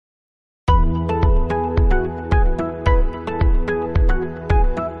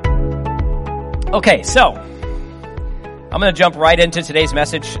Okay, so I'm going to jump right into today's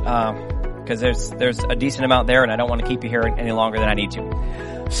message because there's a decent amount there, and I don't want to keep you here any longer than I need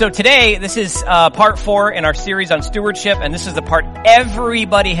to. So today, this is part 4 in our series on stewardship, and this is the part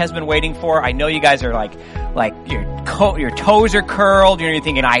everybody has been waiting for. I know you guys are like your toes are curled. You're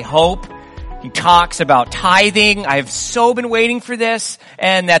thinking, I hope he talks about tithing. I've so been waiting for this,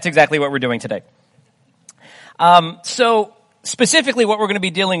 and that's exactly what we're doing today. So specifically, what we're going to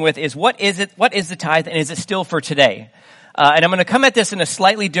be dealing with is what is the tithe, and is it still for today? And I'm going to come at this in a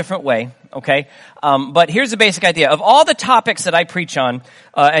slightly different way, okay? But here's the basic idea. Of all the topics that I preach on,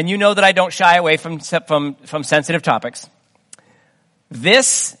 and you know that I don't shy away from sensitive topics,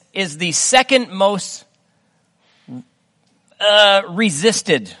 this is the second most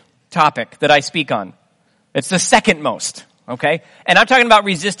resisted topic that I speak on. It's the second most, okay? And I'm talking about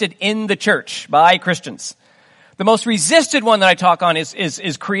resisted in the church by Christians. The most resisted one that I talk on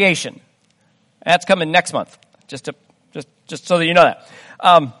is creation. That's coming next month. Just so that you know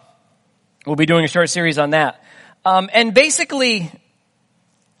that. We'll be doing a short series on that. And basically,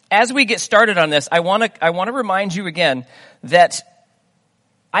 as we get started on this, I want to remind you again that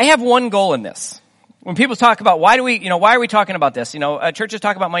I have one goal in this. When people talk about why are we talking about this? Churches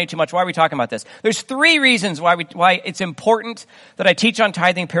talk about money too much. Why are we talking about this? There's 3 reasons why it's important that I teach on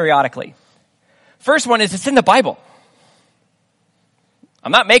tithing periodically. First one is it's in the Bible.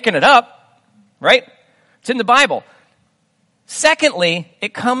 I'm not making it up, right? It's in the Bible. Secondly,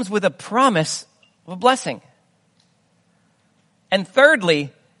 it comes with a promise of a blessing. And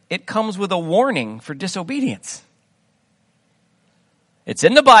thirdly, it comes with a warning for disobedience. It's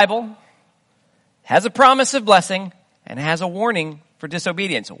in the Bible, has a promise of blessing, and has a warning for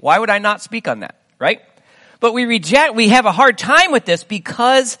disobedience. Why would I not speak on that, right? But we have a hard time with this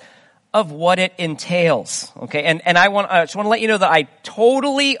because of what it entails, okay? And I just want to let you know that I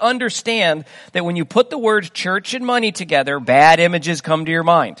totally understand that when you put the words church and money together, bad images come to your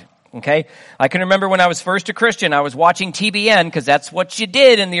mind, okay? I can remember when I was first a Christian, I was watching TBN, because that's what you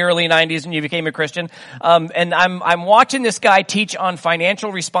did in the early 90s when you became a Christian, and I'm watching this guy teach on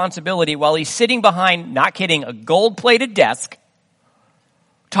financial responsibility while he's sitting behind, not kidding, a gold-plated desk,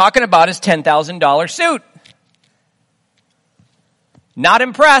 talking about his $10,000 suit. Not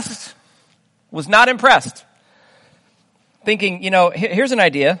impressed. Was not impressed. Thinking, here's an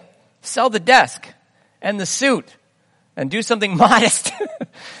idea. Sell the desk and the suit and do something modest.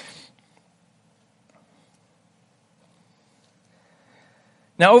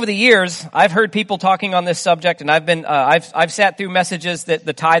 Now, over the years, I've heard people talking on this subject, and I've sat through messages that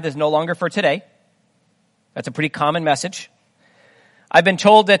the tithe is no longer for today. That's a pretty common message. I've been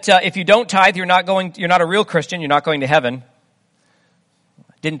told that if you don't tithe, you're not a real Christian, you're not going to heaven.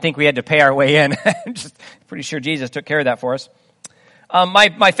 Didn't think we had to pay our way in. Just pretty sure Jesus took care of that for us.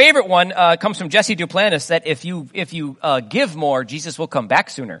 My favorite one comes from Jesse Duplantis, that if you give more, Jesus will come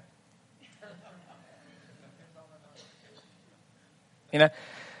back sooner.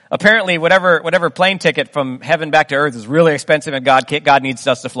 Apparently whatever plane ticket from heaven back to earth is really expensive, and God needs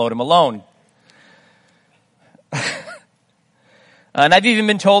us to float him alone. And I've even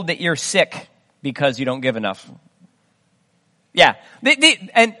been told that you're sick because you don't give enough. Yeah,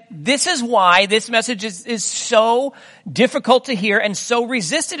 and this is why this message is so difficult to hear and so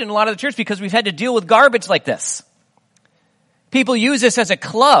resisted in a lot of the church, because we've had to deal with garbage like this. People use this as a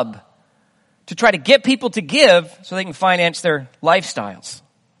club to try to get people to give so they can finance their lifestyles.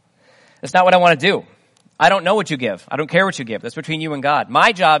 That's not what I want to do. I don't know what you give. I don't care what you give. That's between you and God.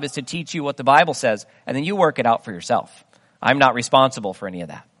 My job is to teach you what the Bible says, and then you work it out for yourself. I'm not responsible for any of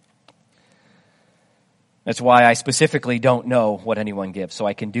that. That's why I specifically don't know what anyone gives, so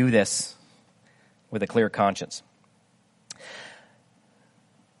I can do this with a clear conscience.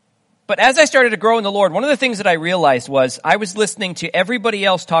 But as I started to grow in the Lord, one of the things that I realized was I was listening to everybody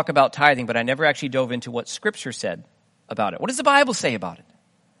else talk about tithing, but I never actually dove into what Scripture said about it. What does the Bible say about it?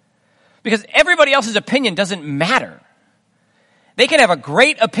 Because everybody else's opinion doesn't matter. They can have a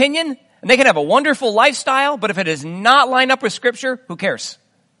great opinion, and they can have a wonderful lifestyle, but if it does not line up with Scripture, who cares?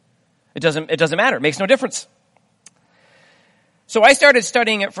 It doesn't matter. It makes no difference. So I started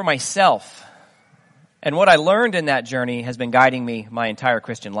studying it for myself. And what I learned in that journey has been guiding me my entire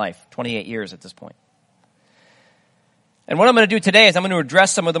Christian life, 28 years at this point. And what I'm going to do today is I'm going to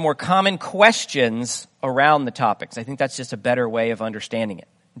address some of the more common questions around the topics. I think that's just a better way of understanding it,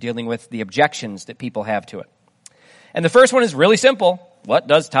 dealing with the objections that people have to it. And the first one is really simple. What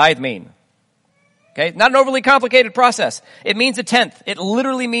does tithe mean? Okay, not an overly complicated process. It means a tenth. It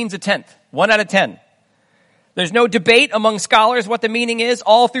literally means a tenth. 1 out of 10. There's no debate among scholars what the meaning is.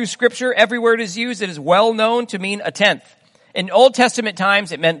 All through Scripture, every word is used. It is well known to mean a tenth. In Old Testament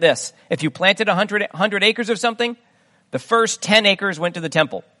times, it meant this. If you planted 100 acres of something, the first 10 acres went to the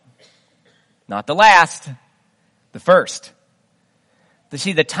temple. Not the last, the first.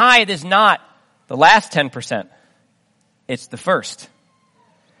 See, the tithe is not the last 10%. It's the first.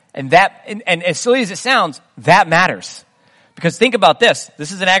 And as silly as it sounds, that matters. Because think about this.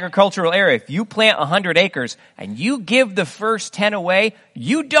 This is an agricultural area. If you plant 100 acres and you give the first 10 away,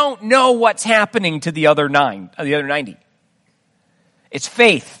 you don't know what's happening to the other 90. It's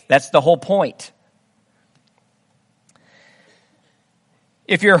faith. That's the whole point.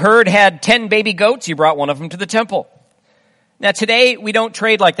 If your herd had 10 baby goats, you brought one of them to the temple. Now today, we don't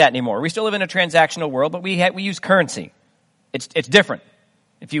trade like that anymore. We still live in a transactional world, but we use currency. It's different.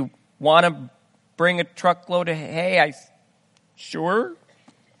 If you want to bring a truckload of hay, sure.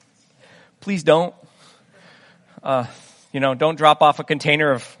 Please don't. Don't drop off a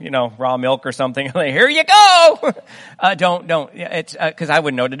container of, raw milk or something. Like, here you go. Don't. It's, cause I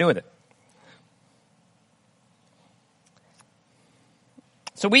wouldn't know what to do with it.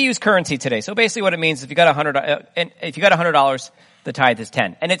 So we use currency today. So basically what it means is if you got $100, the tithe is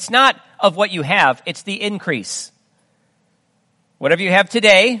 10. And it's not of what you have, it's the increase. Whatever you have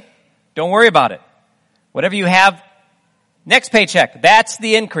today, don't worry about it. Whatever you have next paycheck, that's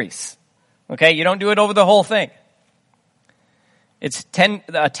the increase. Okay? You don't do it over the whole thing. It's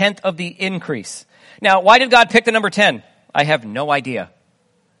a tenth of the increase. Now, why did God pick the number 10? I have no idea.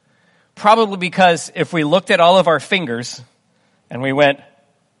 Probably because if we looked at all of our fingers and we went,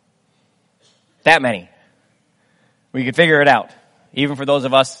 that many, we could figure it out. Even for those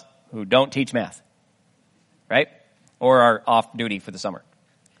of us who don't teach math. Right? Or are off duty for the summer.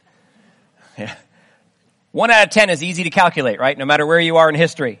 Yeah. 1 out of 10 is easy to calculate, right? No matter where you are in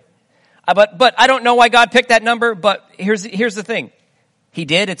history. But I don't know why God picked that number, but here's the thing. He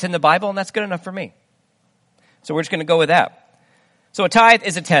did, it's in the Bible, and that's good enough for me. So we're just going to go with that. So a tithe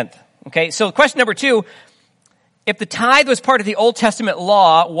is a tenth. Okay, so question number 2, if the tithe was part of the Old Testament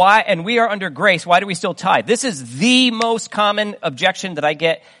law, and we are under grace, why do we still tithe? This is the most common objection that I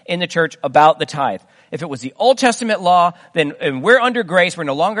get in the church about the tithe. If it was the Old Testament law, and we're under grace, we're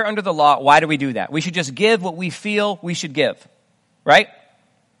no longer under the law, why do we do that? We should just give what we feel we should give. Right?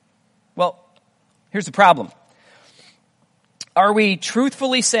 Well, here's the problem. Are we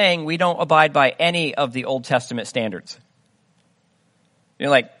truthfully saying we don't abide by any of the Old Testament standards?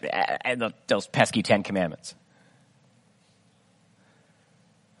 Those pesky 10 Commandments.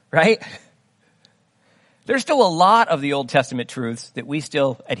 Right? There's still a lot of the Old Testament truths that we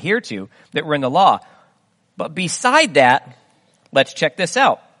still adhere to that were in the law. But beside that, let's check this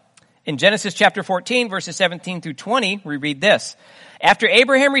out. In Genesis chapter 14, verses 17 through 20, we read this. After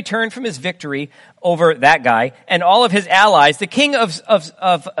Abraham returned from his victory over that guy and all of his allies, the king of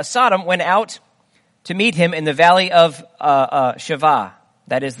Sodom went out to meet him in the valley of Shavah,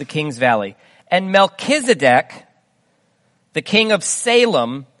 that is the king's valley. And Melchizedek, the king of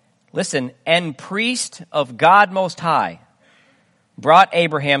Salem, listen, and priest of God Most High, brought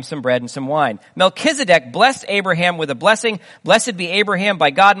Abraham some bread and some wine. Melchizedek blessed Abraham with a blessing. Blessed be Abraham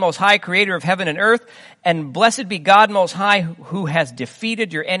by God Most High, creator of heaven and earth, and blessed be God Most High who has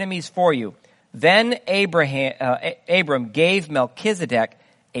defeated your enemies for you. Then Abram gave Melchizedek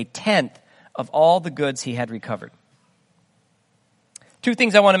a tenth of all the goods he had recovered. 2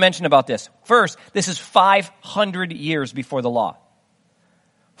 things I want to mention about this. First, this is 500 years before the law.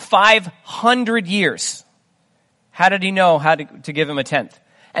 500 years. How did he know how to give him a tenth?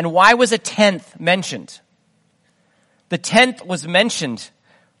 And why was a tenth mentioned? The tenth was mentioned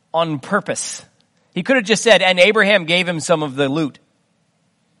on purpose. He could have just said, and Abraham gave him some of the loot.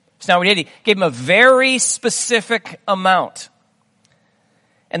 It's not what he did. He gave him a very specific amount.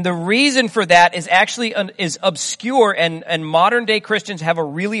 And the reason for that is actually is obscure, and modern day Christians have a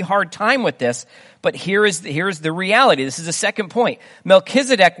really hard time with this. But here is the reality. This is the second point.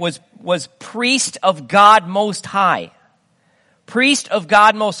 Melchizedek was priest of God Most High. Priest of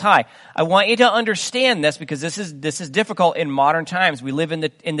God Most High. I want you to understand this because this is difficult in modern times. We live in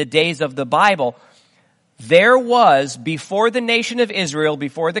the days of the Bible. There was, before the nation of Israel,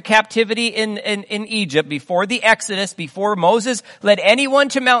 before the captivity in Egypt, before the Exodus, before Moses led anyone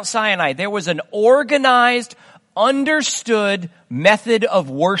to Mount Sinai, there was an organized, understood method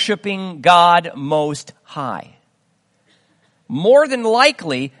of worshiping God Most High. More than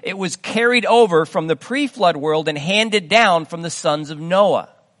likely, it was carried over from the pre-flood world and handed down from the sons of Noah.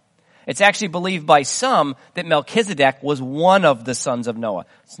 It's actually believed by some that Melchizedek was one of the sons of Noah.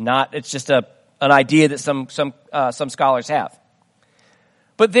 It's just an idea that some scholars have.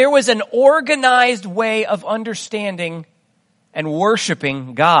 But there was an organized way of understanding and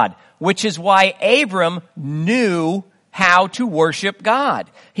worshiping God, which is why Abram knew how to worship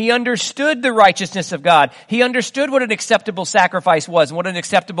God. He understood the righteousness of God. He understood what an acceptable sacrifice was and what an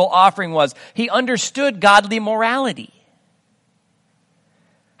acceptable offering was. He understood godly morality.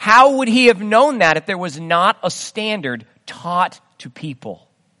 How would he have known that if there was not a standard taught to people?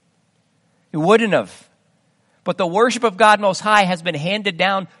 He wouldn't have. But the worship of God Most High has been handed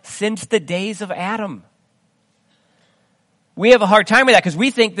down since the days of Adam. We have a hard time with that because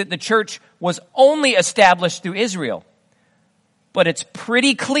we think that the church was only established through Israel. But it's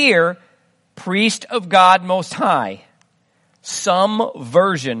pretty clear, priest of God Most High, some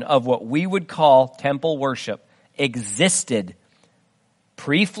version of what we would call temple worship existed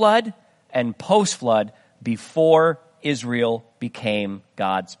pre-flood and post-flood before Israel became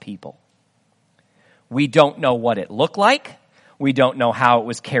God's people. We don't know what it looked like. We don't know how it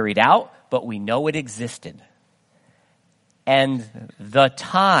was carried out, but we know it existed. And the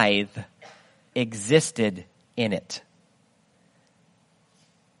tithe existed in it.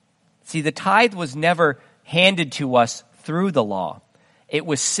 See, the tithe was never handed to us through the law. It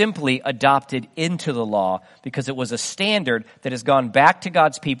was simply adopted into the law because it was a standard that has gone back to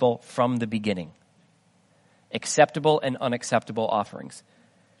God's people from the beginning. Acceptable and unacceptable offerings.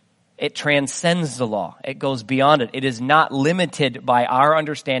 It transcends the law. It goes beyond it. It is not limited by our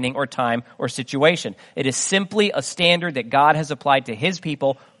understanding or time or situation. It is simply a standard that God has applied to his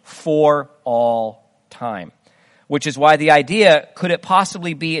people for all time. Which is why the idea, could it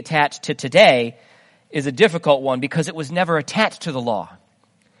possibly be attached to today, is a difficult one because it was never attached to the law.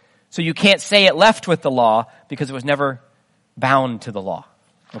 So you can't say it left with the law because it was never bound to the law.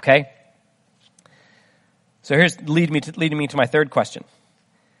 Okay? So here's leading me to my third question.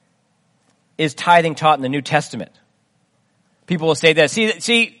 Is tithing taught in the New Testament? People will say this.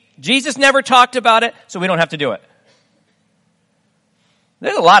 See, Jesus never talked about it, so we don't have to do it.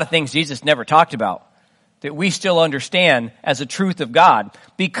 There's a lot of things Jesus never talked about that we still understand as a truth of God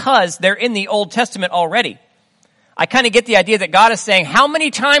because they're in the Old Testament already. I kind of get the idea that God is saying, how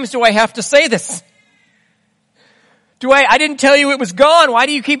many times do I have to say this? I didn't tell you it was gone. Why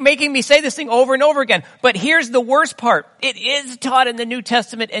do you keep making me say this thing over and over again? But here's the worst part. It is taught in the New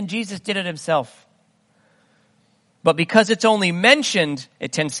Testament and Jesus did it himself. But because it's only mentioned,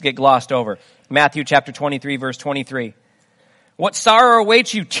 it tends to get glossed over. Matthew chapter 23, verse 23. What sorrow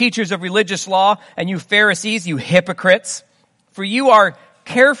awaits you, teachers of religious law, and you Pharisees, you hypocrites, for you are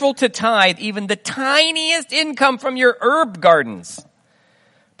careful to tithe even the tiniest income from your herb gardens.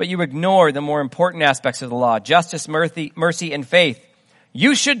 But you ignore the more important aspects of the law, justice, mercy, and faith.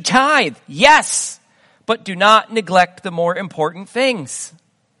 You should tithe, yes, but do not neglect the more important things.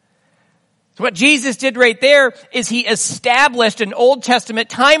 So what Jesus did right there is he established an Old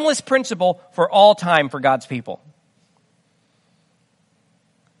Testament timeless principle for all time for God's people.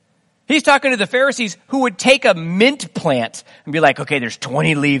 He's talking to the Pharisees who would take a mint plant and be like, okay, there's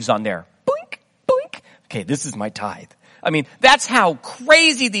 20 leaves on there. Boink, boink. Okay, this is my tithe. I mean, that's how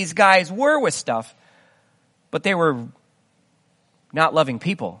crazy these guys were with stuff. But they were not loving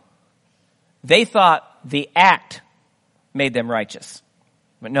people. They thought the act made them righteous.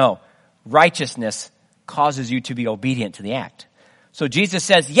 But no, righteousness causes you to be obedient to the act. So Jesus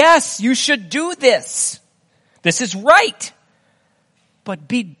says, yes, you should do this. This is right. But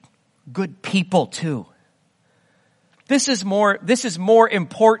be good people too. This is more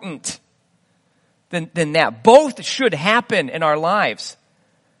important than that. Both should happen in our lives.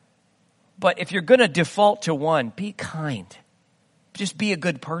 But if you're going to default to one, be kind. Just be a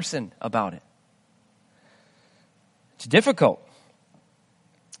good person about it. It's difficult.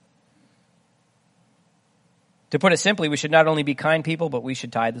 To put it simply, we should not only be kind people, but we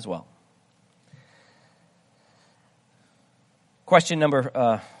should tithe as well. Question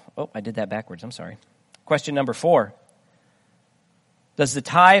number, I did that backwards. I'm sorry. Question number 4. Does the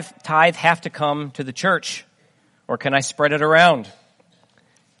tithe have to come to the church, or can I spread it around?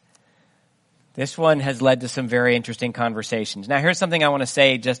 This one has led to some very interesting conversations. Now, here's something I want to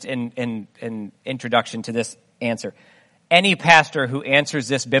say just in introduction to this answer. Any pastor who answers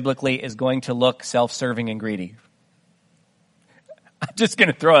this biblically is going to look self-serving and greedy. I'm just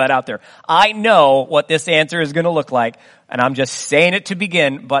going to throw that out there. I know what this answer is going to look like, and I'm just saying it to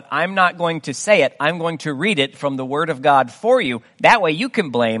begin, but I'm not going to say it. I'm going to read it from the Word of God for you. That way you can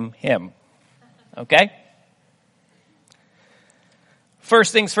blame him. Okay?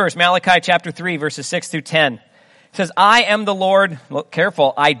 First things first, Malachi chapter 3, verses 6 through 10. It says, I am the Lord, look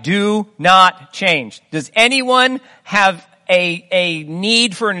careful, I do not change. Does anyone have a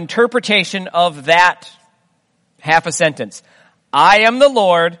need for an interpretation of that half a sentence? I am the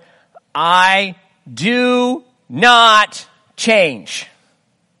Lord, I do not change.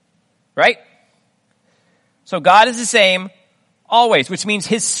 Right? So God is the same always, which means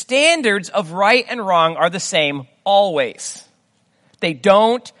his standards of right and wrong are the same always. They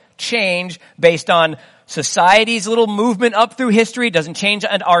don't change based on society's little movement up through history. It doesn't change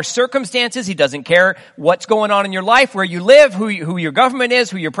our circumstances. He doesn't care what's going on in your life, where you live, who your government is,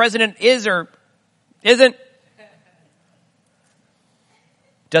 who your president is or isn't.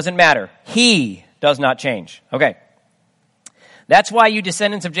 Doesn't matter. He does not change. Okay. That's why you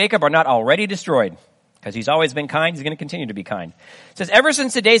descendants of Jacob are not already destroyed. Because he's always been kind, he's going to continue to be kind. It says, ever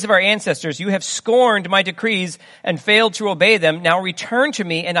since the days of our ancestors, you have scorned my decrees and failed to obey them. Now return to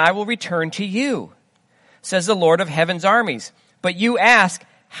me, and I will return to you, says the Lord of heaven's armies. But you ask,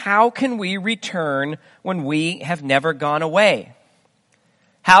 how can we return when we have never gone away?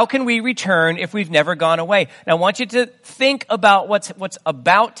 How can we return if we've never gone away? Now, I want you to think about what's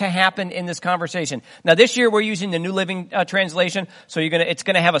about to happen in this conversation. Now, this year we're using the New Living Translation, so it's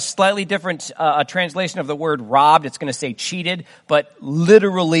going to have a slightly different translation of the word robbed. It's going to say cheated, but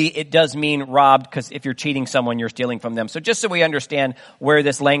literally it does mean robbed, because if you're cheating someone, you're stealing from them. So just so we understand where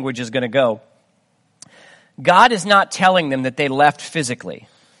this language is going to go, God is not telling them that they left physically.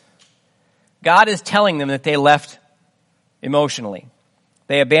 God is telling them that they left emotionally.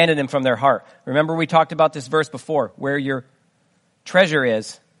 They abandoned him from their heart. Remember, we talked about this verse before. Where your treasure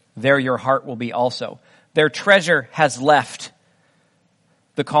is, there your heart will be also. Their treasure has left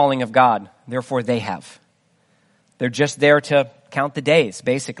the calling of God. Therefore, they have. They're just there to count the days,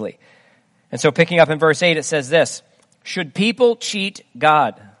 basically. And so picking up in verse 8, it says this, should people cheat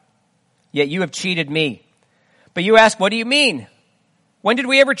God? Yet you have cheated me. But you ask, what do you mean? When did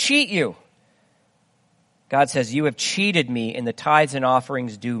we ever cheat you? God says, you have cheated me in the tithes and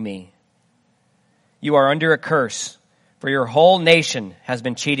offerings due me. You are under a curse, for your whole nation has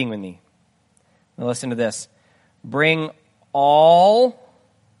been cheating with me. Now listen to this. Bring all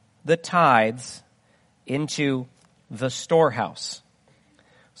the tithes into the storehouse,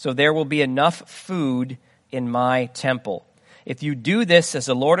 so there will be enough food in my temple. If you do this, says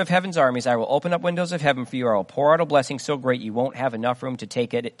the Lord of heaven's armies, I will open up windows of heaven for you. I will pour out a blessing so great you won't have enough room to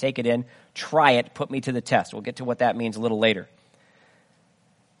take it in. Try it. Put me to the test. We'll get to what that means a little later.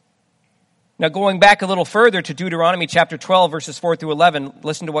 Now, going back a little further to Deuteronomy chapter 12, verses 4 through 11,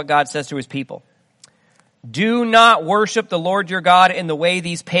 listen to what God says to his people. Do not worship the Lord your God in the way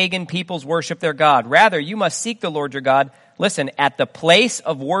these pagan peoples worship their God. Rather, you must seek the Lord your God, listen, at the place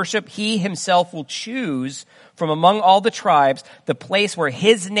of worship he himself will choose from among all the tribes, the place where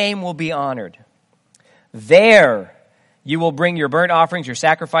his name will be honored. There you will bring your burnt offerings, your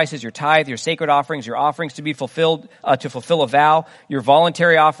sacrifices, your tithe, your sacred offerings, your offerings to be fulfilled, to fulfill a vow, your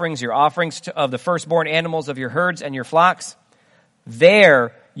voluntary offerings, your offerings of the firstborn animals of your herds and your flocks.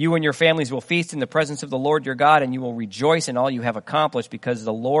 There you and your families will feast in the presence of the Lord your God, and you will rejoice in all you have accomplished, because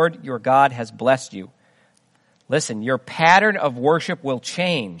the Lord your God has blessed you. Listen, your pattern of worship will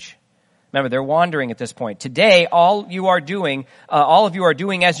change. Remember, they're wandering at this point. Today, all of you are doing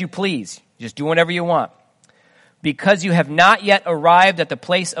as you please. Just do whatever you want. Because you have not yet arrived at the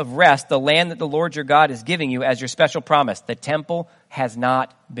place of rest, the land that the Lord your God is giving you as your special promise. The temple has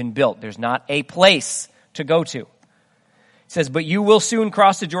not been built. There's not a place to go to. It says, but you will soon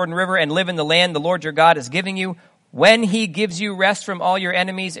cross the Jordan River and live in the land the Lord your God is giving you. When he gives you rest from all your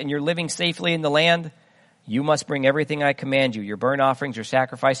enemies and you're living safely in the land, you must bring everything I command you, your burnt offerings, your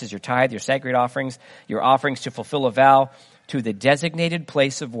sacrifices, your tithe, your sacred offerings, your offerings to fulfill a vow, to the designated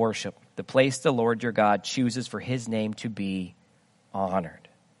place of worship, the place the Lord your God chooses for his name to be honored.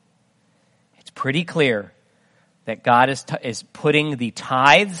 It's pretty clear that God is putting the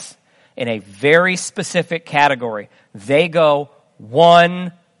tithes in a very specific category. They go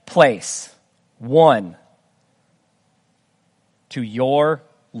one place, one, to your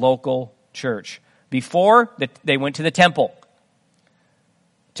local church. Before, they went to the temple.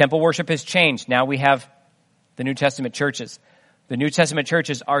 Temple worship has changed. Now we have the New Testament churches. The New Testament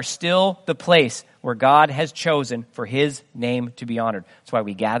churches are still the place where God has chosen for his name to be honored. That's why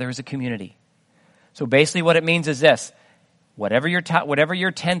we gather as a community. So basically what it means is this. Whatever your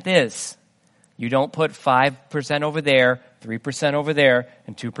tenth is, you don't put 5% over there, 3% over there,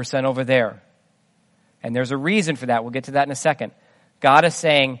 and 2% over there. And there's a reason for that. We'll get to that in a second. God is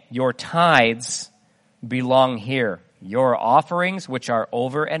saying your tithes belong here. Your offerings, which are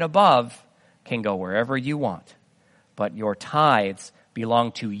over and above, can go wherever you want. But your tithes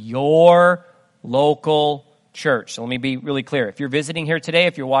belong to your local church. So let me be really clear. If you're visiting here today,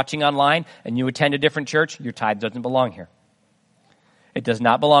 if you're watching online and you attend a different church, your tithe doesn't belong here. It does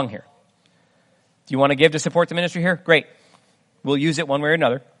not belong here. Do you want to give to support the ministry here? Great. We'll use it one way or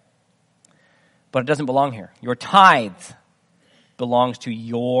another. But it doesn't belong here. Your tithe belongs to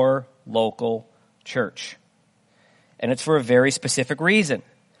your local church. And it's for a very specific reason.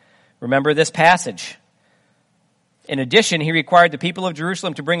 Remember this passage. In addition, he required the people of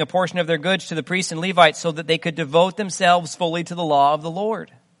Jerusalem to bring a portion of their goods to the priests and Levites so that they could devote themselves fully to the law of the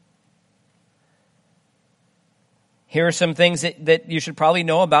Lord. Here are some things that you should probably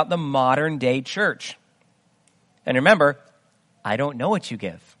know about the modern day church. And remember, I don't know what you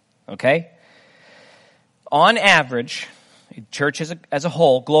give, okay? On average, church as a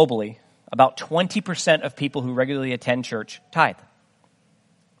whole, globally, about 20% of people who regularly attend church tithe.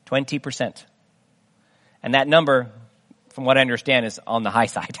 20%. And that number, from what I understand, is on the high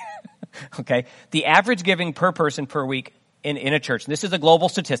side. Okay? The average giving per person per week in a church, and this is a global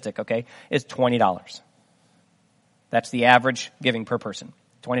statistic, okay, is $20. That's the average giving per person,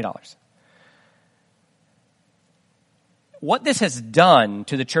 $20. What this has done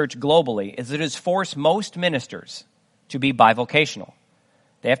to the church globally is it has forced most ministers to be bivocational.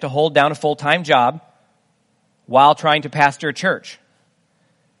 They have to hold down a full-time job while trying to pastor a church.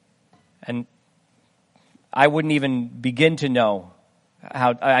 And I wouldn't even begin to know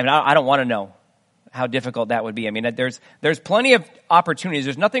how, I don't want to know how difficult that would be. I mean, there's plenty of opportunities.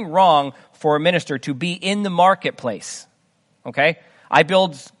 There's nothing wrong for a minister to be in the marketplace. Okay? I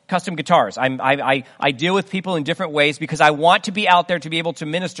build custom guitars. I deal with people in different ways because I want to be out there to be able to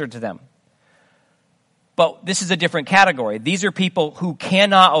minister to them. But this is a different category. These are people who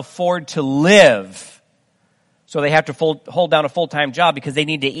cannot afford to live. So they have to hold down a full-time job because they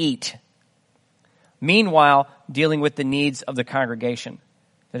need to eat. Meanwhile, dealing with the needs of the congregation.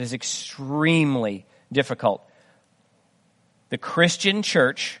 That is extremely difficult. The Christian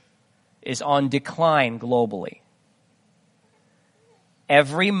church is on decline globally.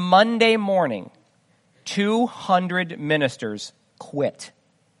 Every Monday morning, 200 ministers quit.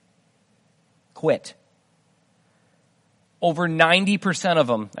 Over 90% of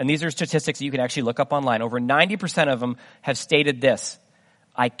them, and these are statistics that you can actually look up online, over 90% of them have stated this: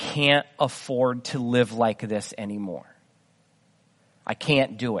 I can't afford to live like this anymore. I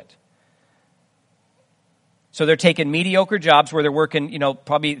can't do it. So they're taking mediocre jobs where they're working,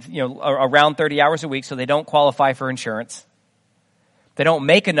 probably, around 30 hours a week, so they don't qualify for insurance. They don't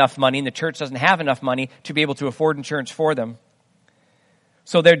make enough money, and the church doesn't have enough money to be able to afford insurance for them.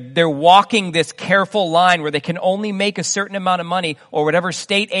 So they're walking this careful line where they can only make a certain amount of money or whatever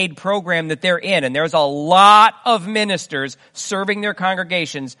state aid program that they're in. And there's a lot of ministers serving their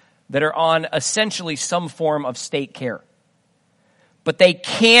congregations that are on essentially some form of state care. But they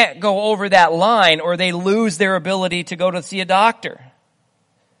can't go over that line or they lose their ability to go to see a doctor.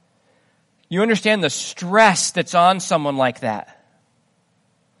 You understand the stress that's on someone like that.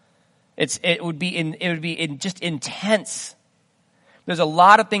 It would be just intense. There's a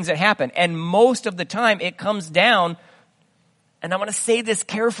lot of things that happen, and most of the time it comes down, and I want to say this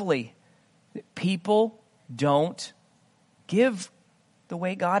carefully, that people don't give the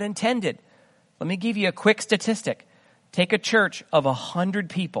way God intended. Let me give you a quick statistic. Take a church of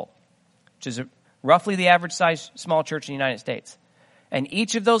 100 people, which is roughly the average size small church in the United States, and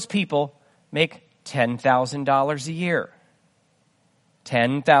each of those people make $10,000 a year.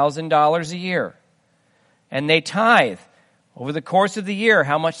 $10,000 a year. And they tithe. Over the course of the year,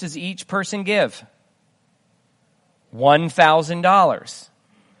 how much does each person give? $1,000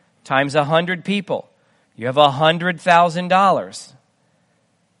 times 100 people. You have $100,000.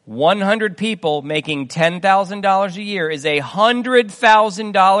 100 people making $10,000 a year is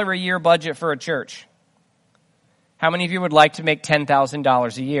 $100,000 a year budget for a church. How many of you would like to make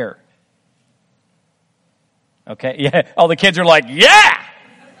 $10,000 a year? Okay, yeah. All the kids are like, yeah!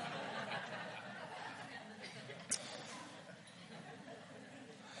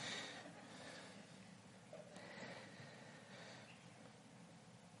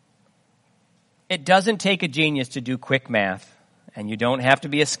 It doesn't take a genius to do quick math, and you don't have to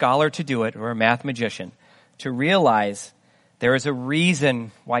be a scholar to do it or a math magician to realize there is a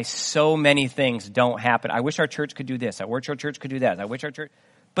reason why so many things don't happen. I wish our church could do this. I wish our church could do that. I wish our church...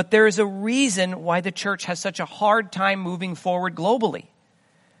 But there is a reason why the church has such a hard time moving forward globally.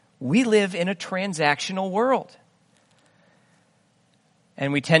 We live in a transactional world.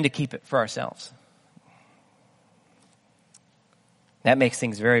 And we tend to keep it for ourselves. That makes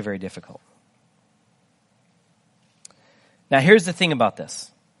things very, very difficult. Now, here's the thing about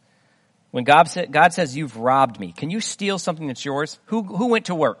this. When God says, you've robbed me, can you steal something that's yours? Who went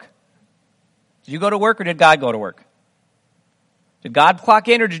to work? Did you go to work or did God go to work? Did God clock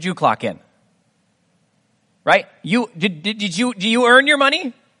in or did you clock in? Right? Did you earn your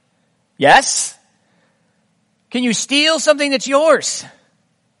money? Yes. Can you steal something that's yours?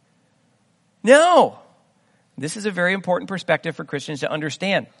 No. This is a very important perspective for Christians to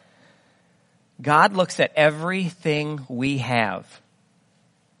understand. God looks at everything we have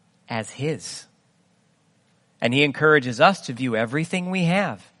as his. And he encourages us to view everything we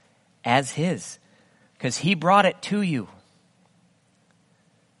have as his. Because he brought it to you.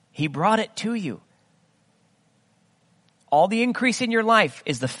 He brought it to you. All the increase in your life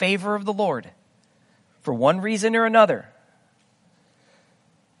is the favor of the Lord for one reason or another.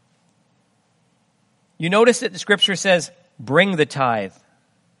 You notice that the scripture says, bring the tithe,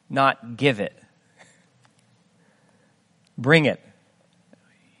 not give it. Bring it.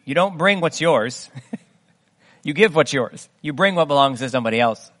 You don't bring what's yours. You give what's yours. You bring what belongs to somebody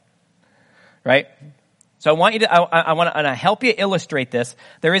else. Right? So I want you to, I want to help you illustrate this.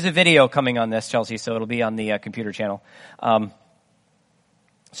 There is a video coming on this, Chelsea, so it'll be on the computer channel.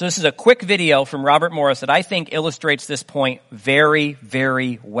 So this is a quick video from Robert Morris that I think illustrates this point very,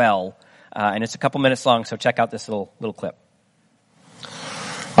 very well. And it's a couple minutes long, so check out this little clip.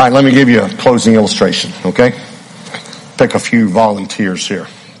 All right, let me give you a closing illustration, okay? Pick a few volunteers here.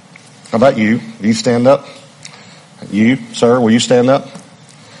 How about you? Will you stand up? You, sir, will you stand up?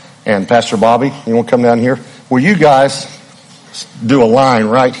 And Pastor Bobby, you want to come down here? Will you guys do a line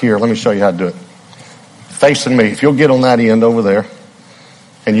right here? Let me show you how to do it. Facing me. If you'll get on that end over there.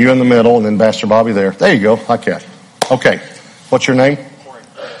 And you in the middle, and then Pastor Bobby there. There you go. Okay. Okay. What's your name?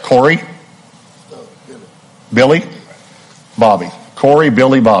 Corey? Billy? Bobby. Corey,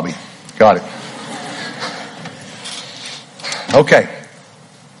 Billy, Bobby. Got it. Okay.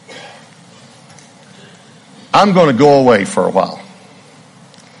 I'm going to go away for a while.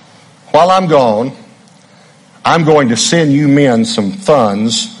 While I'm gone, I'm going to send you men some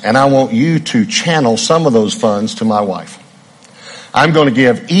funds, and I want you to channel some of those funds to my wife. I'm going to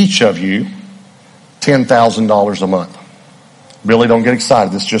give each of you $10,000 a month. Billy, don't get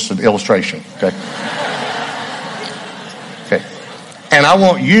excited. This is just an illustration, okay? Okay. And I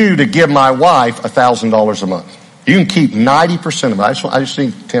want you to give my wife $1,000 a month. You can keep 90% of it. I just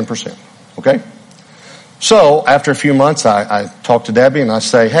need 10%, okay? So after a few months, I talk to Debbie and I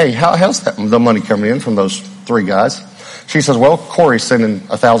say, hey, how's the money coming in from those three guys? She says, well, Corey's sending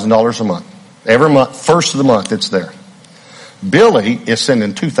 $1,000 a month. Every month, first of the month, it's there. Billy is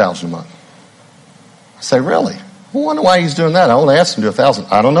sending $2,000 a month. I say, really? I wonder why he's doing that. I only asked him to do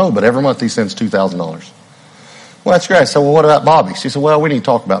 $1,000. I don't know, but every month he sends $2,000. Well, that's great. I said, well, what about Bobby? She said, well, we need to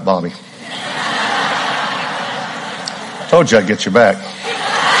talk about Bobby. Told you I'd get you back.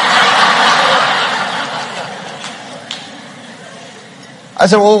 I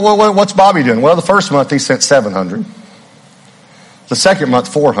said, well, what's Bobby doing? Well, the first month he sent $700. The second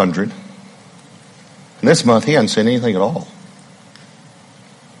month, $400. And this month he hasn't sent anything at all.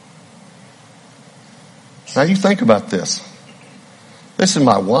 Now you think about this. This is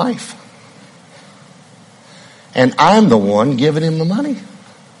my wife. And I'm the one giving him the money.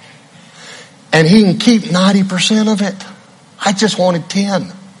 And he can keep 90% of it. I just wanted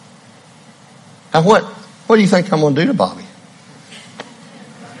 10. Now what do you think I'm going to do to Bobby?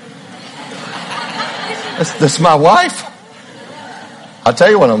 This is my wife. I'll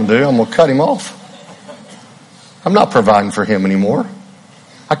tell you what I'm going to do. I'm going to cut him off. I'm not providing for him anymore.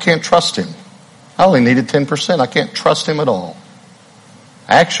 I can't trust him. I only needed 10%. I can't trust him at all.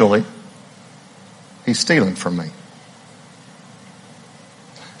 Actually, he's stealing from me.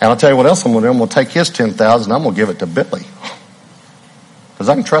 And I'll tell you what else I'm going to do. I'm going to take his $10,000 and I'm going to give it to Billy. Because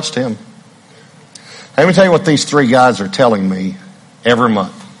I can trust him. Let me tell you what these three guys are telling me every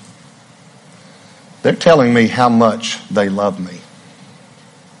month. They're telling me how much they love me.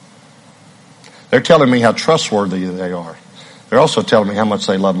 They're telling me how trustworthy they are. They're also telling me how much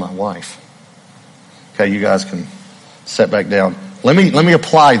they love my wife. Okay, you guys can sit back down. Let me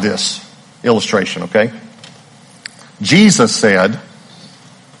apply this illustration, okay? Jesus said,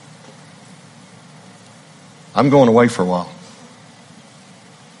 I'm going away for a while.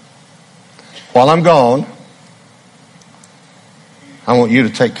 While I'm gone, I want you to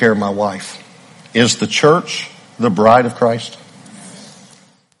take care of my wife. Is the church the bride of Christ?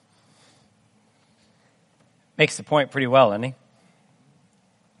 Makes the point pretty well, doesn't he?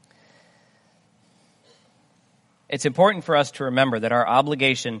 It's important for us to remember that our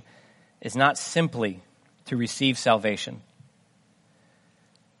obligation is not simply to receive salvation,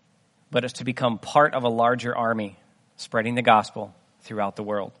 but it's to become part of a larger army spreading the gospel throughout the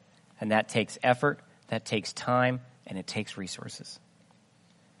world. And that takes effort, that takes time, and it takes resources.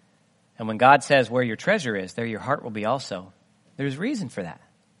 And when God says where your treasure is, there your heart will be also, there's reason for that.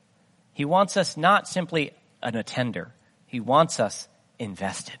 He wants us not simply an attender. He wants us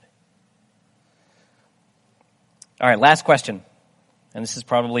invested. All right, last question. And this is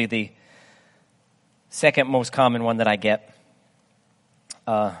probably the second most common one that I get.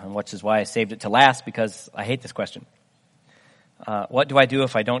 and which is why I saved it to last, because I hate this question. What do I do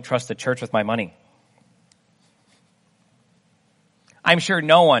if I don't trust the church with my money? I'm sure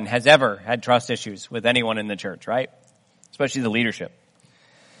no one has ever had trust issues with anyone in the church, right? Especially the leadership.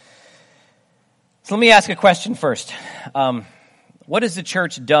 So let me ask a question first. What has the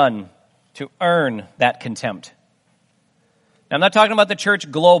church done to earn that contempt? Now, I'm not talking about the church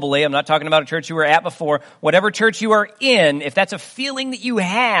globally. I'm not talking about a church you were at before. Whatever church you are in, if that's a feeling that you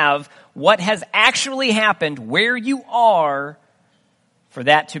have, what has actually happened, where you are, for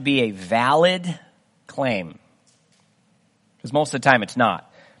that to be a valid claim? Because most of the time it's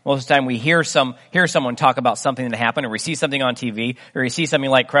not. Most of the time we hear someone talk about something that happened, or we see something on TV, or we see something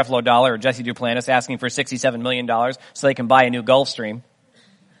like Creflo Dollar or Jesse Duplantis asking for $67 million so they can buy a new Gulfstream.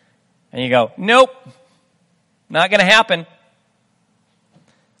 And you go, nope, not going to happen.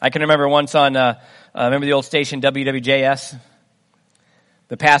 I can remember once on, remember the old station WWJS?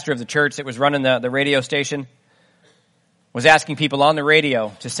 The pastor of the church that was running the radio station was asking people on the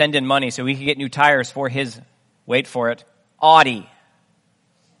radio to send in money so he could get new tires for his, wait for it, Audi.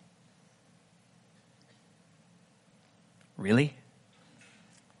 Really?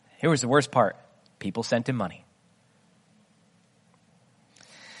 Here was the worst part. People sent him money.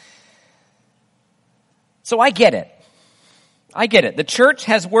 So I get it. The church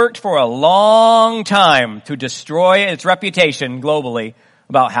has worked for a long time to destroy its reputation globally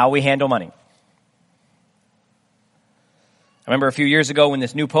about how we handle money. I remember a few years ago when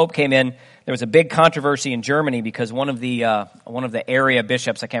this new pope came in, there was a big controversy in Germany because one of the area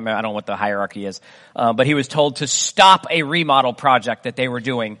bishops, I can't remember, I don't know what the hierarchy is, but he was told to stop a remodel project that they were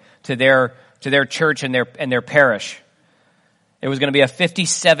doing to their church and their parish. It was going to be a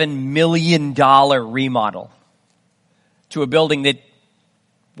 $57 million remodel to a building that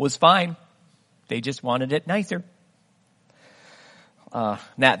was fine. They just wanted it nicer.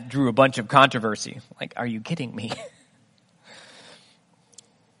 That drew a bunch of controversy. Like, are you kidding me?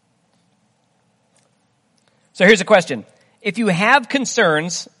 So here's a question. If you have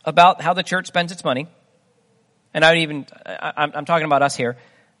concerns about how the church spends its money, and I'm talking about us here,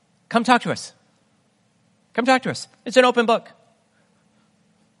 come talk to us. Come talk to us. It's an open book.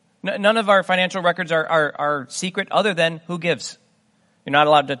 None of our financial records are secret other than who gives. You're not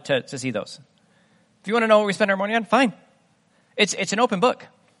allowed to see those. If you want to know what we spend our money on, fine. It's an open book.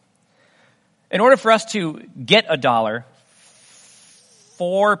 In order for us to get $1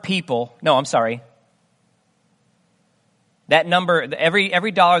 for people, that number,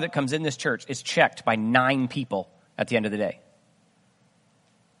 every dollar that comes in this church is checked by 9 people at the end of the day.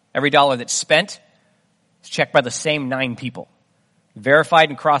 Every dollar that's spent is checked by the same 9 people. Verified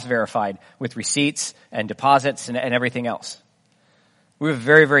and cross-verified with receipts and deposits and everything else. We have a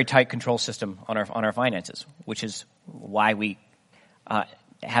very, very tight control system on our finances, which is why we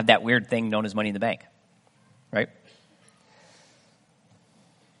have that weird thing known as money in the bank, right?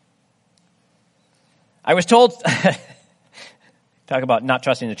 I was told, talk about not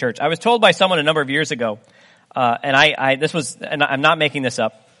trusting the church. I was told by someone a number of years ago, and I'm not making this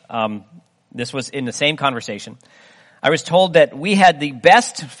up. This was in the same conversation. I was told that we had the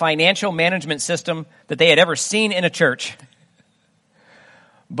best financial management system that they had ever seen in a church,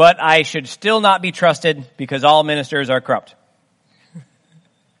 but I should still not be trusted because all ministers are corrupt.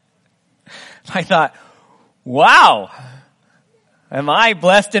 I thought, wow, am I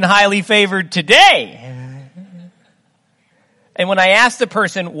blessed and highly favored today? And when I asked the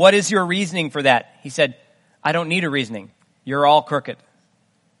person, what is your reasoning for that? He said, I don't need a reasoning. You're all crooked.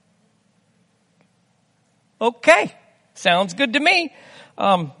 Okay. Sounds good to me.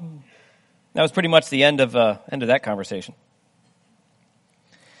 That was pretty much the end of that conversation.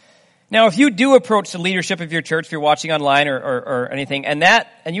 Now, if you do approach the leadership of your church, if you're watching online or anything, and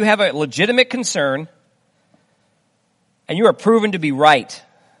you have a legitimate concern, and you are proven to be right,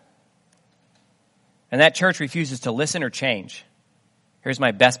 and that church refuses to listen or change, here's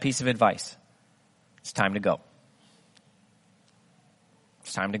my best piece of advice. It's time to go.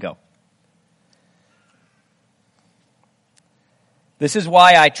 It's time to go. This is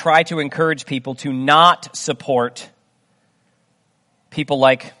why I try to encourage people to not support people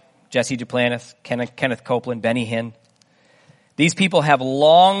like Jesse Duplantis, Kenneth Copeland, Benny Hinn. These people have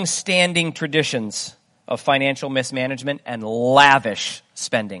long-standing traditions of financial mismanagement and lavish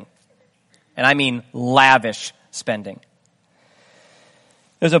spending. And I mean lavish spending.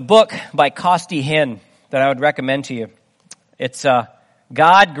 There's a book by Costi Hinn that I would recommend to you. It's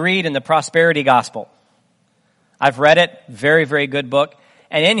God, Greed, and the Prosperity Gospel. I've read it. Very, very good book.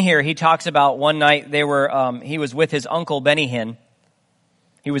 And in here, he talks about one night he was with his uncle Benny Hinn.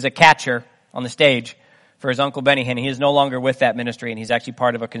 He was a catcher on the stage for his Uncle Benny Hinn. He is no longer with that ministry, and he's actually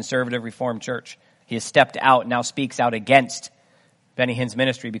part of a conservative Reformed church. He has stepped out and now speaks out against Benny Hinn's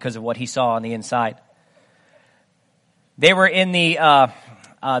ministry because of what he saw on the inside. They were in the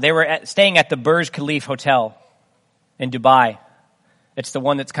staying at the Burj Khalifa Hotel in Dubai. It's the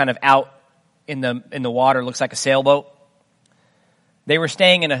one that's kind of out in the water, looks like a sailboat. They were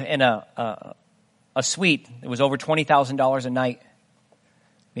staying in a suite. It was over $20,000 a night,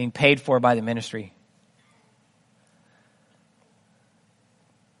 being paid for by the ministry.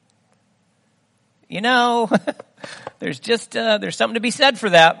 You know, there's something to be said for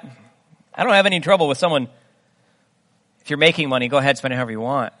that. I don't have any trouble with someone. If you're making money, go ahead, spend it however you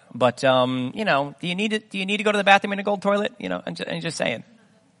want. But you know, do you need to go to the bathroom in a gold toilet? You know, I'm just saying.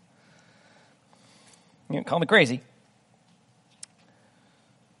 You know, call me crazy.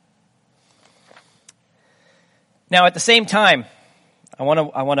 Now, at the same time, I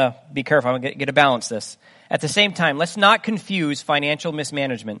want to be careful. I want to get to balance this. At the same time, let's not confuse financial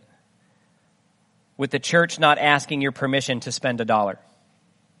mismanagement with the church not asking your permission to spend $1.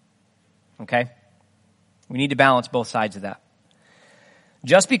 Okay? We need to balance both sides of that.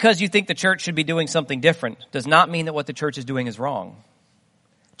 Just because you think the church should be doing something different does not mean that what the church is doing is wrong.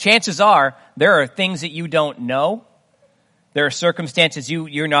 Chances are there are things that you don't know. There are circumstances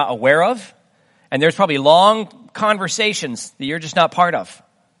you're not aware of. And there's probably long conversations that you're just not part of.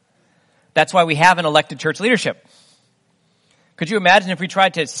 That's why we have an elected church leadership. Could you imagine if we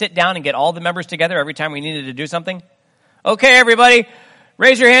tried to sit down and get all the members together every time we needed to do something? Okay, everybody,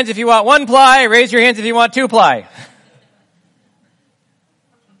 raise your hands if you want 1 ply. Raise your hands if you want 2 ply.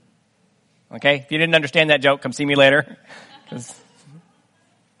 Okay, if you didn't understand that joke, come see me later.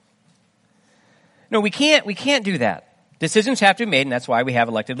 No, we can't do that. Decisions have to be made, and that's why we have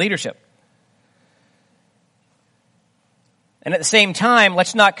elected leadership. And at the same time,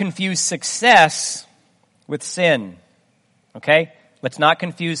 let's not confuse success with sin. Okay? Let's not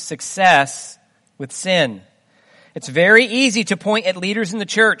confuse success with sin. It's very easy to point at leaders in the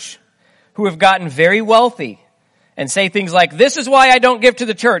church who have gotten very wealthy and say things like, this is why I don't give to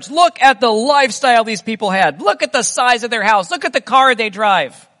the church. Look at the lifestyle these people had. Look at the size of their house. Look at the car they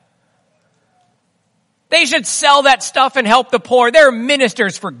drive. They should sell that stuff and help the poor. They're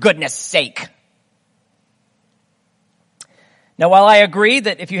ministers, for goodness sake. Now, while I agree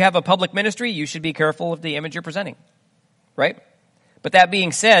that if you have a public ministry, you should be careful of the image you're presenting. Right? But that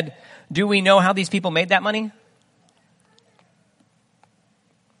being said, do we know how these people made that money?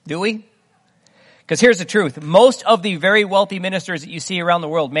 Do we? Because here's the truth. Most of the very wealthy ministers that you see around the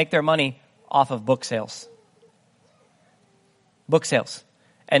world make their money off of book sales. Book sales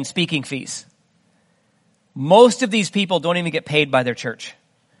and speaking fees. Most of these people don't even get paid by their church.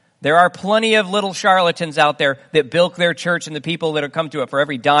 There are plenty of little charlatans out there that bilk their church and the people that have come to it for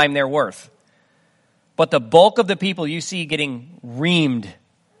every dime they're worth. But the bulk of the people you see getting reamed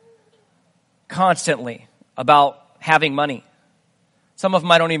constantly about having money, some of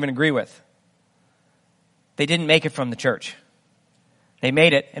them I don't even agree with. They didn't make it from the church. They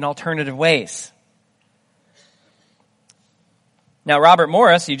made it in alternative ways. Now, Robert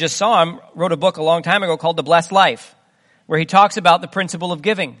Morris, you just saw him, wrote a book a long time ago called The Blessed Life, where he talks about the principle of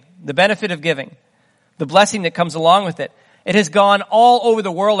giving, the benefit of giving, the blessing that comes along with it. It has gone all over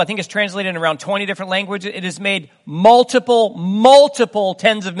the world. I think it's translated in around 20 different languages. It has made multiple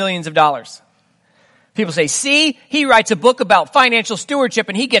tens of millions of dollars. People say, see, he writes a book about financial stewardship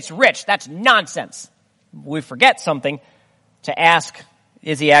and he gets rich. That's nonsense. We forget something to ask,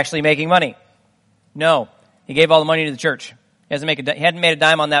 is he actually making money? No. He gave all the money to the church. He hadn't made a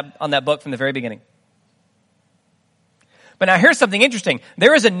dime on that book from the very beginning. But now here's something interesting.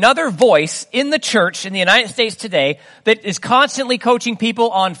 There is another voice in the church in the United States today that is constantly coaching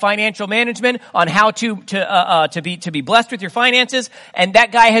people on financial management, on how to be blessed with your finances. And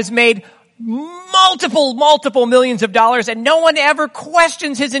that guy has made multiple millions of dollars, and no one ever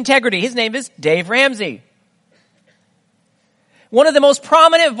questions his integrity. His name is Dave Ramsey. One of the most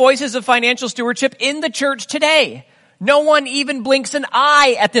prominent voices of financial stewardship in the church today. No one even blinks an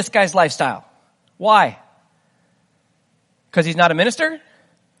eye at this guy's lifestyle. Why? Because he's not a minister?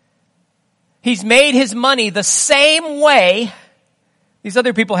 He's made his money the same way these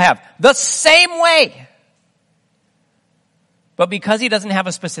other people have. The same way. But because he doesn't have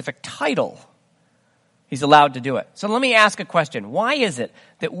a specific title, he's allowed to do it. So let me ask a question. Why is it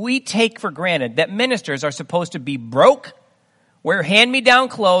that we take for granted that ministers are supposed to be broke, wear hand-me-down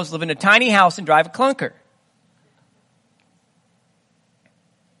clothes, live in a tiny house, and drive a clunker?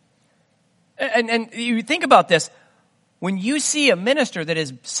 And you think about this. When you see a minister that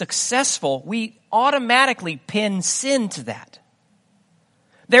is successful, we automatically pin sin to that.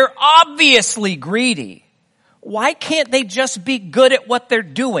 They're obviously greedy. Why can't they just be good at what they're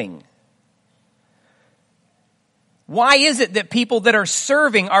doing? Why is it that people that are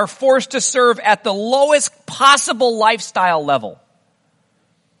serving are forced to serve at the lowest possible lifestyle level?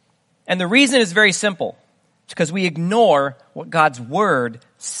 And the reason is very simple. It's because we ignore what God's word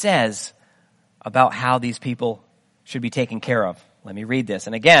says about how these people should be taken care of. Let me read this.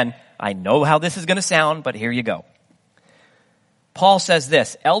 And again, I know how this is going to sound, but here you go. Paul says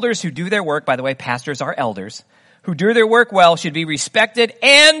this, elders who do their work, by the way, pastors are elders, who do their work well should be respected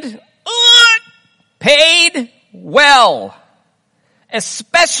and paid well,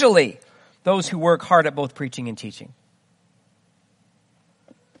 especially those who work hard at both preaching and teaching.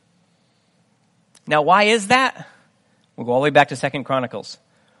 Now, why is that? We'll go all the way back to 2 Chronicles.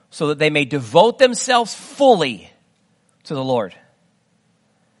 So that they may devote themselves fully to the Lord.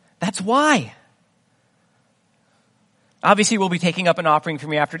 That's why. Obviously, we'll be taking up an offering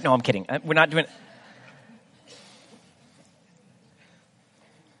from you after. No, I'm kidding. We're not doing it.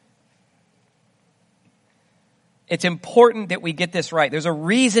 It's important that we get this right. There's a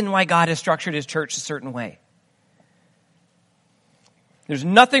reason why God has structured his church a certain way. There's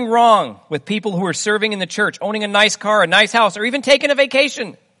nothing wrong with people who are serving in the church, owning a nice car, a nice house, or even taking a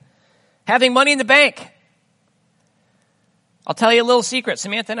vacation, having money in the bank. I'll tell you a little secret.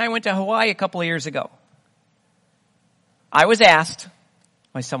 Samantha and I went to Hawaii a couple of years ago. I was asked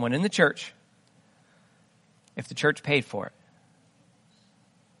by someone in the church if the church paid for it.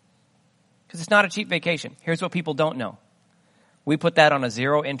 Because it's not a cheap vacation. Here's what people don't know. We put that on a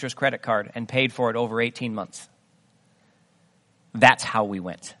zero-interest credit card and paid for it over 18 months. That's how we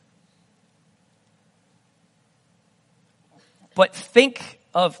went. But think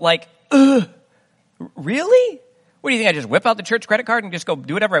of like, really? What do you think? I just whip out the church credit card and just go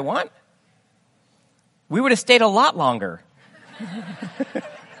do whatever I want? We would have stayed a lot longer.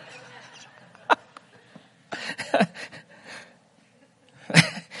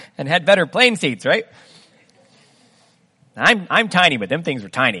 And had better plane seats, right? I'm tiny, but them things were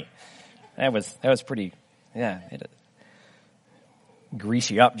tiny. That was pretty, yeah. It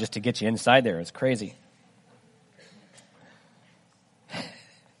grease you up just to get you inside there. It's crazy.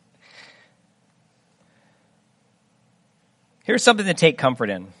 Here's something to take comfort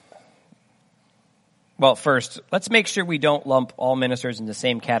in. Well, first, let's make sure we don't lump all ministers in the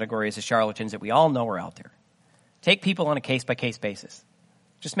same category as the charlatans that we all know are out there. Take people on a case-by-case basis.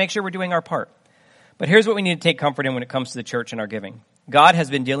 Just make sure we're doing our part. But here's what we need to take comfort in when it comes to the church and our giving. God has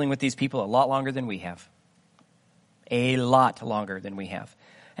been dealing with these people a lot longer than we have. A lot longer than we have.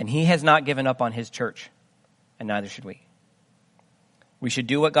 And he has not given up on his church, and neither should we. We should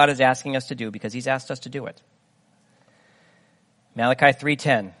do what God is asking us to do because he's asked us to do it. Malachi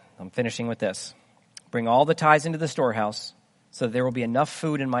 3:10, I'm finishing with this. Bring all the tithes into the storehouse so that there will be enough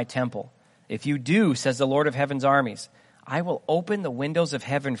food in my temple. If you do, says the Lord of heaven's armies, I will open the windows of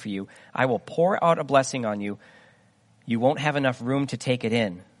heaven for you. I will pour out a blessing on you. You won't have enough room to take it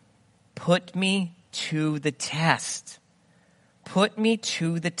in. Put me to the test. Put me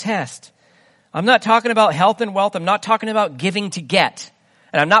to the test. I'm not talking about health and wealth. I'm not talking about giving to get.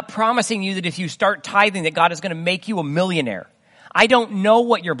 And I'm not promising you that if you start tithing that God is going to make you a millionaire. I don't know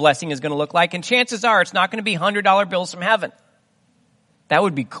what your blessing is going to look like, and chances are it's not going to be $100 bills from heaven. That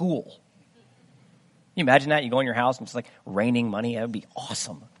would be cool. Can you imagine that? You go in your house and it's like raining money. That would be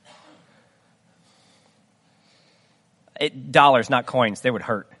awesome. Dollars, not coins. They would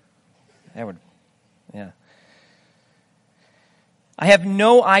hurt. That would, yeah. I have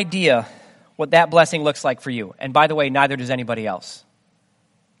no idea what that blessing looks like for you. And by the way, neither does anybody else.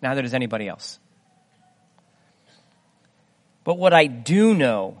 Neither does anybody else. But what I do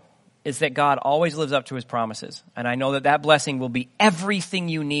know is that God always lives up to his promises. And I know that that blessing will be everything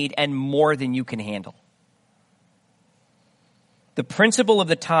you need and more than you can handle. The principle of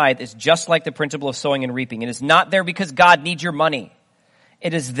the tithe is just like the principle of sowing and reaping. It is not there because God needs your money.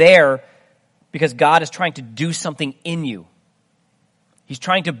 It is there because God is trying to do something in you. He's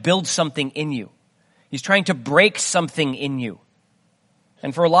trying to build something in you. He's trying to break something in you.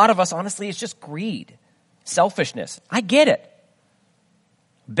 And for a lot of us, honestly, it's just greed, selfishness. I get it.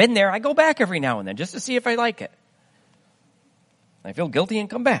 Been there. I go back every now and then just to see if I like it. I feel guilty and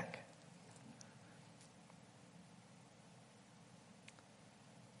come back.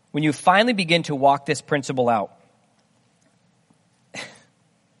 When you finally begin to walk this principle out,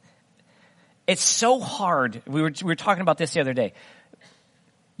 it's so hard. We were talking about this the other day.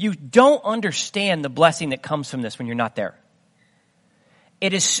 You don't understand the blessing that comes from this when you're not there.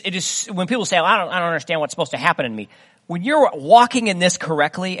 It is when people say, I don't understand what's supposed to happen in me. when you're walking in this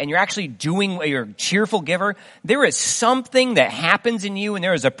correctly and you're actually doing, you're a cheerful giver, there is something that happens in you and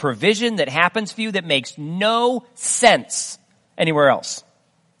there is a provision that happens for you that makes no sense anywhere else.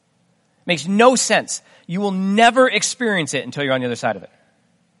 Makes no sense. You will never experience it until you're on the other side of it.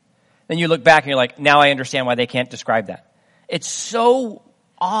 Then you look back and you're like, now I understand why they can't describe that. It's so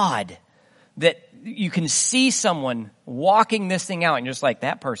odd that you can see someone walking this thing out and you're just like,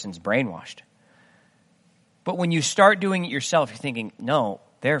 that person's brainwashed. But when you start doing it yourself, you're thinking, no,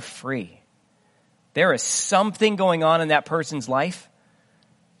 they're free. There is something going on in that person's life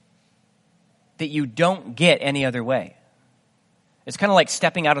that you don't get any other way. It's kind of like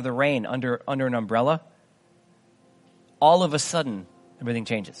stepping out of the rain under an umbrella. All of a sudden, everything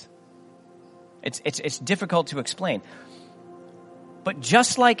changes. It's difficult to explain. But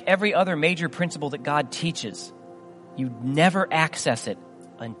just like every other major principle that God teaches, you never access it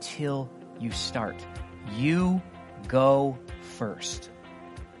until you start. You go first.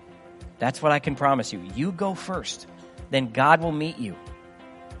 That's what I can promise you. You go first. Then God will meet you.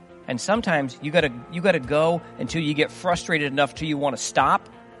 And sometimes you gotta go until you get frustrated enough till you want to stop,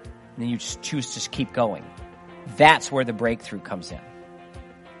 and then you just choose to keep going. That's where the breakthrough comes in.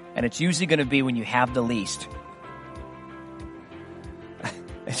 And it's usually going to be when you have the least.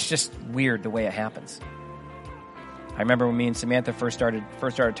 It's just weird the way it happens. I remember when me and Samantha first started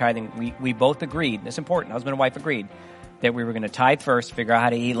tithing, we both agreed, it's important, husband and wife agreed, that we were going to tithe first, figure out how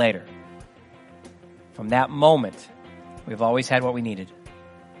to eat later. From that moment, we've always had what we needed.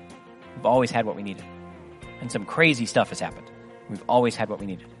 We've always had what we needed. And some crazy stuff has happened. We've always had what we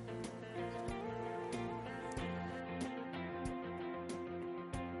needed.